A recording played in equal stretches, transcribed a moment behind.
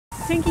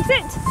Tinky,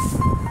 sit.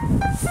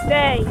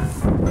 Stay.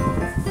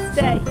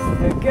 Stay.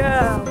 Good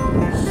girl.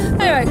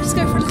 Anyway, just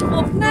go for a little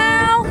walk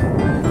now.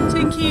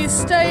 Tinky is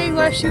staying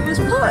where she was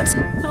put.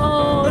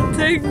 Oh,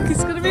 Tink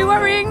is going to be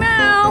worrying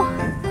now.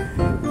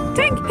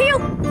 Tink, heel.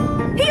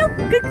 Heel.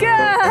 Good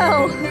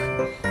girl.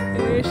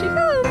 Here she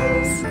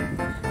comes.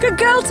 Good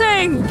girl,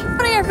 Tink. Good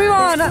morning,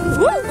 everyone.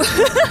 Woo.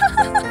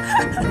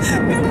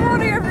 Good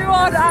morning,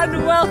 everyone,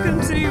 and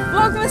welcome to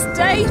Vlogmas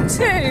Day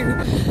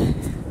 2.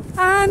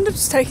 And I'm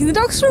just taking the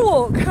dogs for a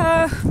walk.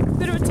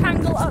 Bit of a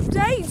Tangle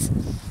update.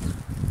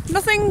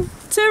 Nothing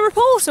to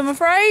report, I'm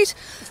afraid.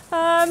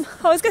 I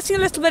was getting a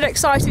little bit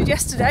excited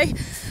yesterday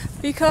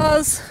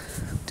because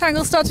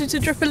Tangle started to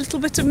drip a little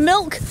bit of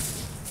milk.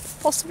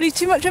 Possibly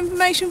too much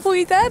information for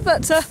you there,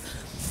 but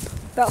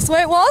that's the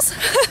way it was.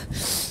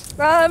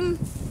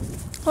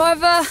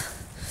 However,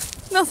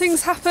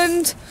 nothing's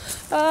happened.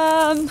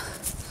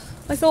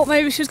 I thought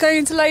maybe she was going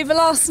into labour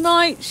last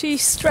night. She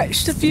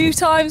stretched a few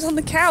times on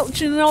the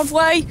couch in an odd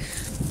way,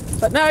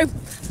 but no,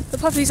 the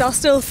puppies are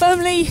still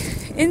firmly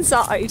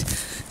inside.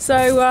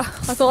 So I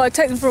thought I'd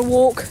take them for a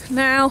walk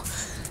now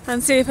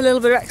and see if a little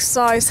bit of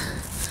exercise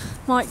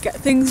might get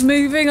things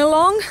moving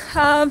along.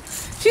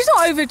 She's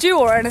not overdue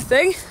or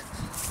anything.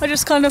 I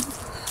just kind of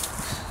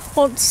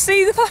want to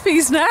see the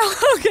puppies now.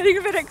 I'm getting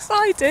a bit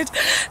excited.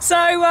 So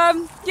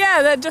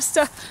yeah, they're just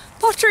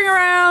pottering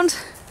around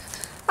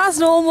as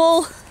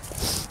normal.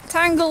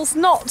 Tangle's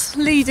not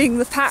leading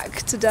the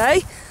pack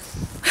today.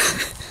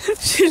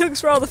 She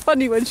looks rather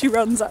funny when she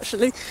runs,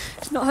 actually.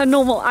 She's not her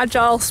normal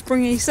agile,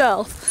 springy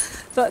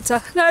self. But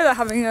no, they're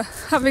having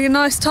a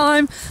nice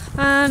time,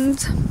 and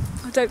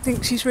I don't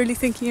think she's really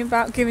thinking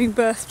about giving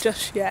birth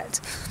just yet.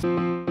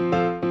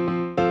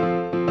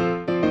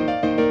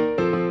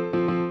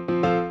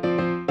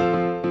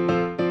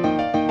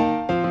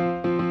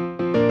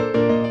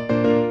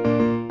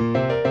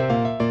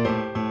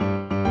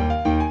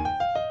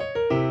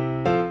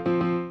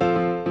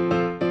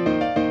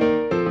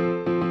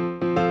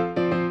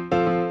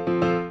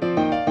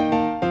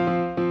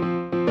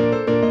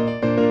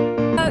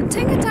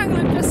 Tink and Tangle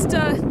have just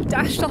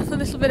dashed off a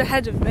little bit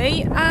ahead of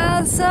me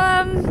as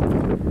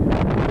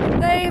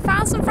they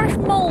found some fresh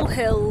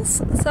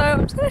molehills. So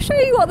I'm just going to show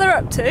you what they're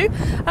up to.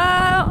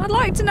 I'd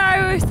like to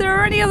know if there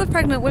are any other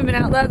pregnant women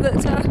out there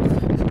that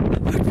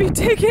would be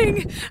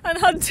digging and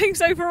hunting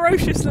so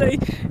ferociously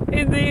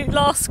in the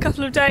last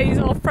couple of days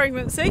of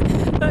pregnancy.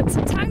 But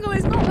Tangle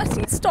is not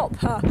letting it stop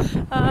her.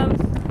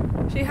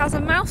 She has a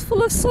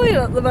mouthful of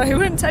soil at the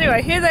moment.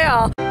 Anyway, here they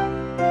are.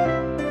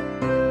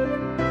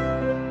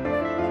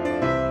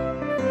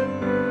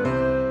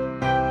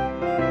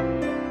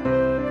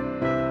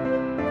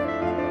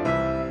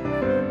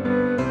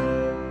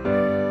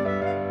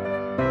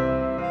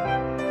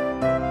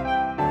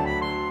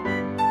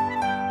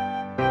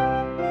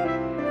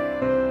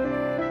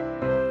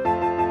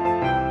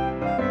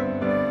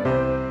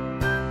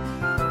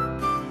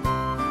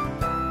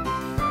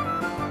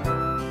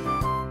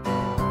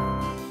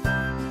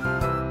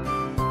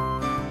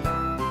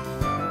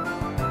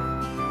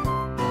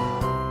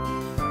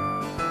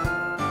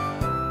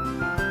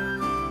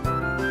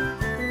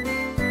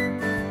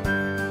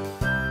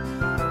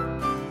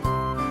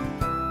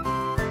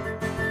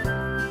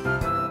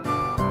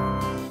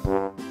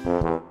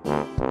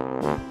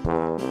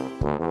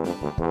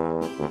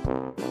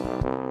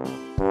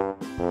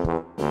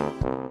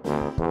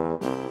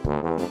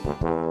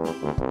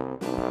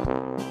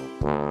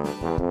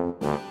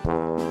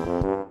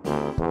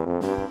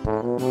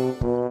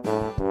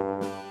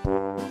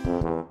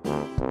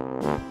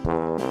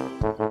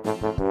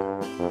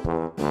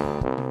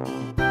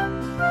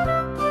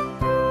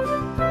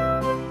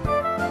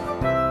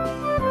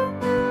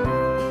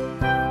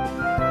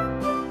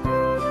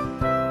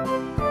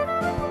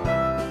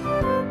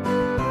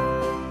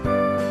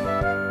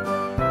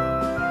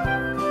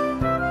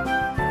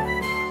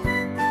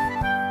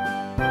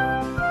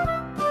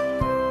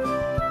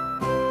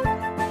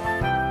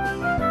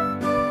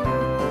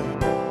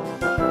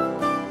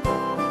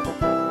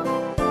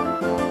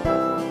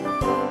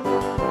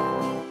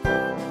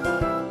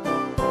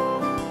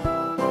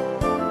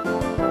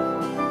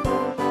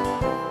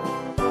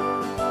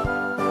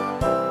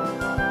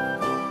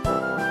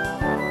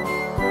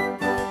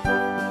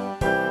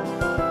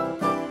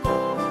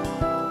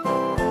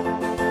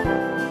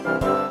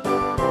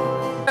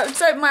 I've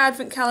just opened my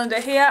advent calendar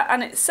here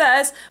and it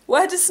says,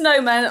 where do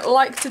snowmen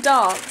like to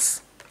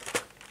dance?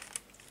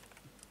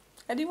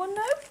 Anyone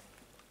know?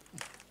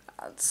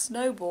 That's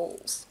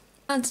snowballs.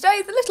 And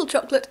today the little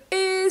chocolate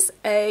is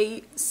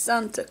a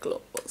Santa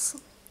Claus.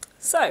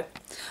 So, I'm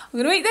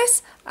going to eat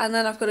this and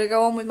then I've got to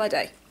go on with my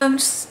day. I'm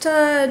just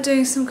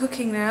doing some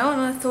cooking now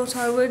and I thought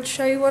I would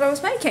show you what I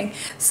was making.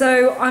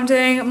 So I'm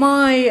doing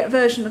my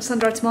version of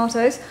sun-dried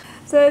tomatoes.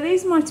 So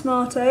these are my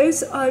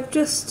tomatoes. I've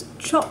just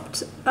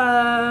chopped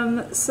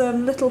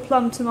some little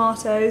plum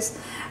tomatoes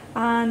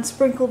and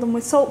sprinkled them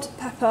with salt,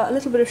 pepper, a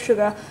little bit of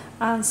sugar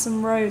and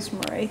some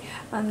rosemary,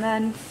 and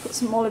then put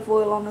some olive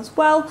oil on as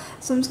well.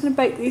 So I'm just going to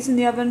bake these in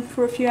the oven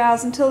for a few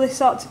hours until they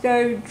start to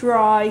go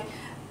dry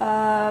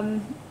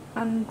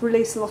and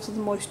release a lot of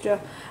the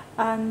moisture,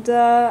 and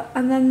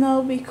then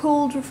they'll be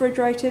cooled,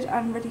 refrigerated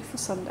and ready for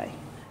Sunday.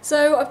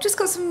 So I've just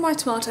got some of my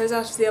tomatoes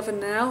out of the oven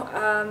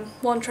now.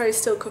 One tray is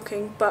still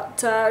cooking,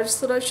 but I just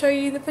thought I'd show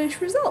you the finished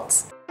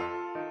results.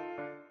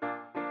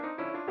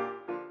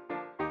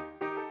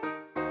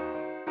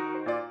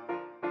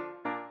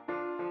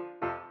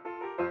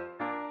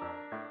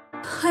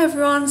 Hi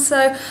everyone,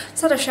 so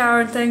just had a shower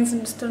and things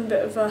and just done a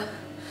bit of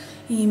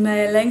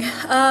emailing.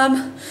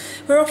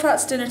 We're off out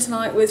to dinner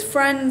tonight with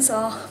friends,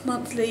 our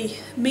monthly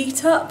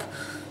meet-up.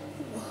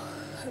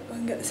 Hope I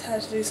can get this hair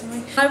to do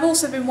something. I've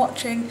also been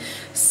watching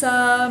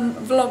some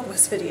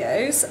Vlogmas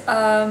videos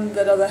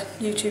that other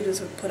YouTubers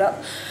have put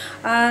up,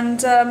 and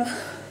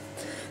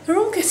they're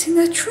all getting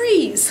their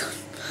trees.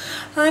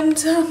 And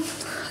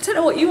I don't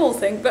know what you all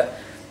think, but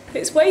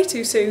it's way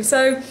too soon,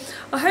 so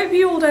I hope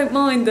you all don't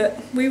mind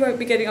that we won't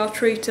be getting our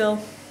tree till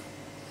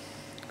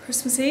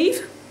Christmas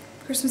Eve?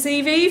 Christmas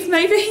Eve,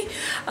 maybe?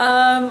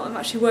 I'm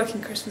actually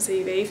working Christmas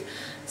Eve,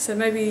 so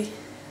maybe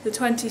the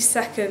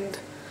 22nd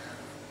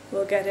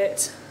we'll get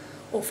it,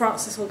 or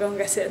Francis will go and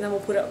get it and then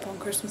we'll put it up on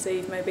Christmas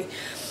Eve maybe.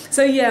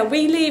 So yeah,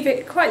 we leave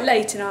it quite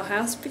late in our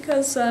house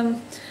because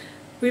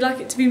we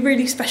like it to be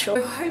really special.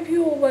 I hope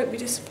you all won't be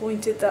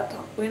disappointed that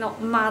we're not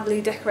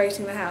madly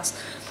decorating the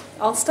house.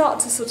 I'll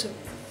start to sort of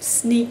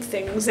sneak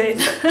things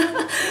in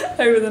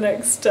over the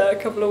next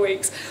couple of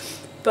weeks,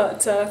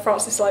 but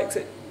Francis likes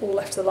it all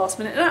left to the last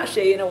minute, and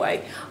actually in a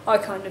way I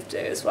kind of do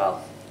as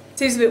well. It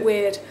seems a bit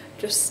weird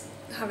just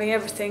having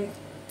everything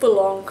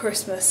full on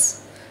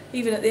Christmas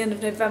even at the end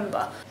of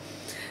November.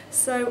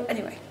 So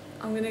anyway,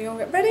 I'm going to go and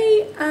get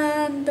ready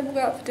and then we'll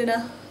go out for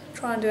dinner,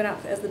 try and do an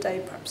outfit of the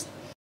day perhaps.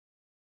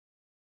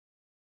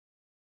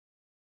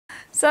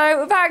 So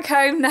we're back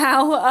home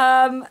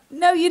now.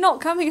 No, you're not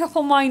coming up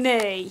on my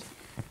knee.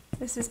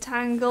 This is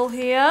Tangle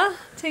here,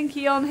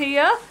 Tinky on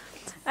here.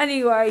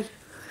 Anyway,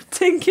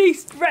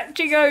 Tinky's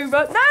stretching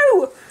over.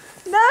 No!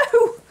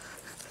 No!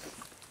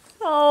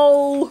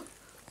 Oh.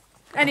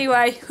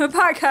 Anyway, we're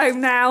back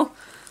home now.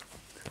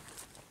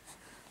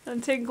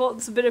 And Tink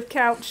wants a bit of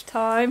couch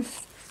time.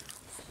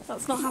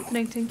 That's not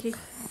happening, Tinky.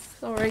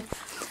 Sorry.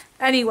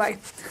 Anyway,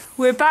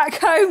 we're back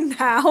home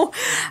now.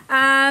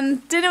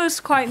 And dinner was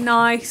quite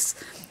nice.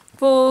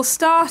 For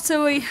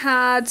starter, we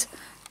had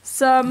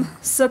some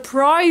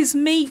surprise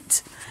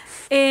meat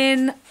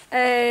in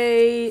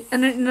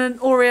an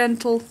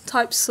oriental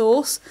type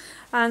sauce,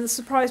 and the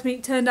surprise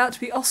meat turned out to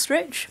be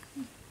ostrich.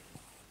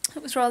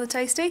 It was rather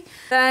tasty.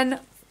 Then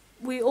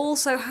we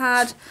also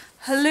had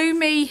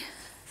halloumi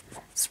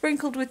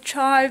sprinkled with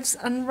chives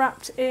and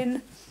wrapped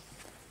in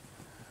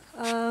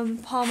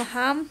Parma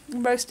ham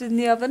and roasted in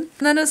the oven.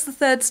 And then as the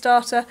third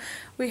starter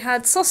we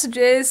had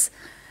sausages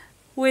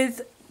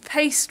with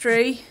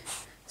pastry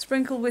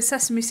sprinkled with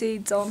sesame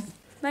seeds on.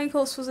 Main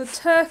course was a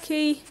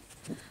turkey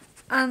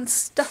and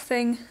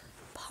stuffing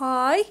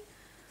pie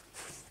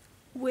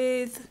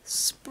with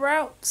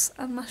sprouts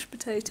and mashed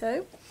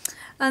potato.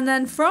 And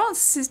then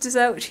Francis's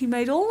dessert, which he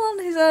made all on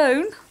his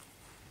own,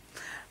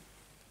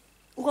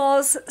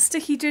 was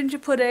sticky ginger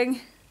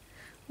pudding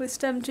with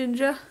stemmed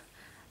ginger,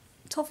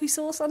 toffee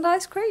sauce and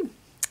ice cream.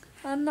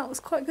 And that was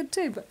quite good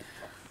too, but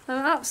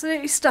I'm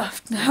absolutely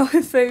stuffed now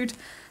with food.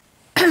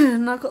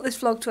 And I've got this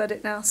vlog to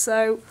edit now,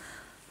 so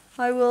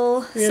I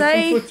will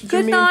say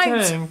good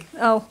night.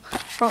 Oh,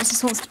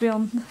 Francis wants to be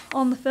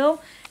on the film.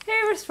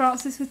 Here is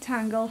Francis with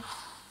Tangle.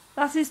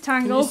 That is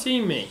Tangle. Can you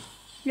see me?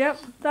 Yep,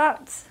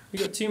 that's...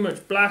 We've got too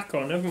much black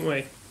on, haven't we?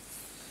 I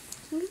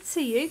can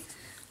see you.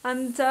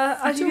 And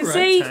as you can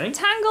see,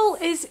 Tangle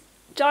is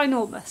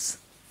ginormous.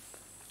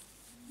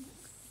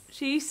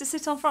 She used to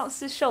sit on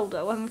Francis's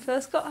shoulder when we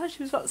first got her.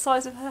 She was about the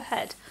size of her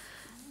head.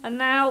 And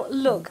now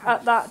look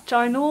at that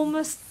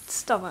ginormous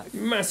stomach.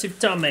 Massive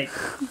tummy.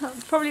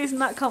 That probably isn't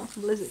that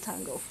comfortable, is it,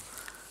 Tangle?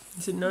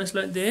 Is it nice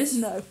like this?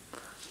 No.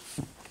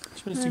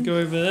 She wants to go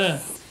over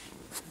there.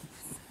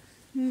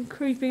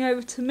 Creeping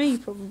over to me,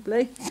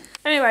 probably.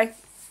 Anyway,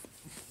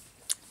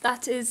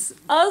 that is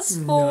us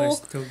for nice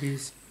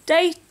doggies.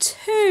 Day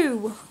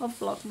 2 of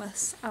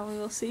Vlogmas, and we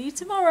will see you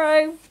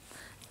tomorrow.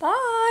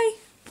 Bye.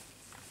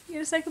 You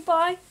gonna say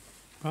goodbye?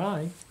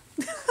 Bye.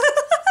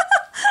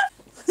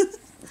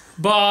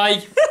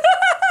 Bye.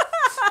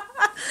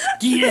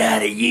 Get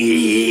out of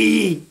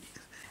here.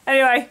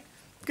 Anyway,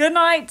 good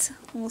night.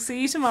 We'll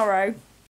see you tomorrow.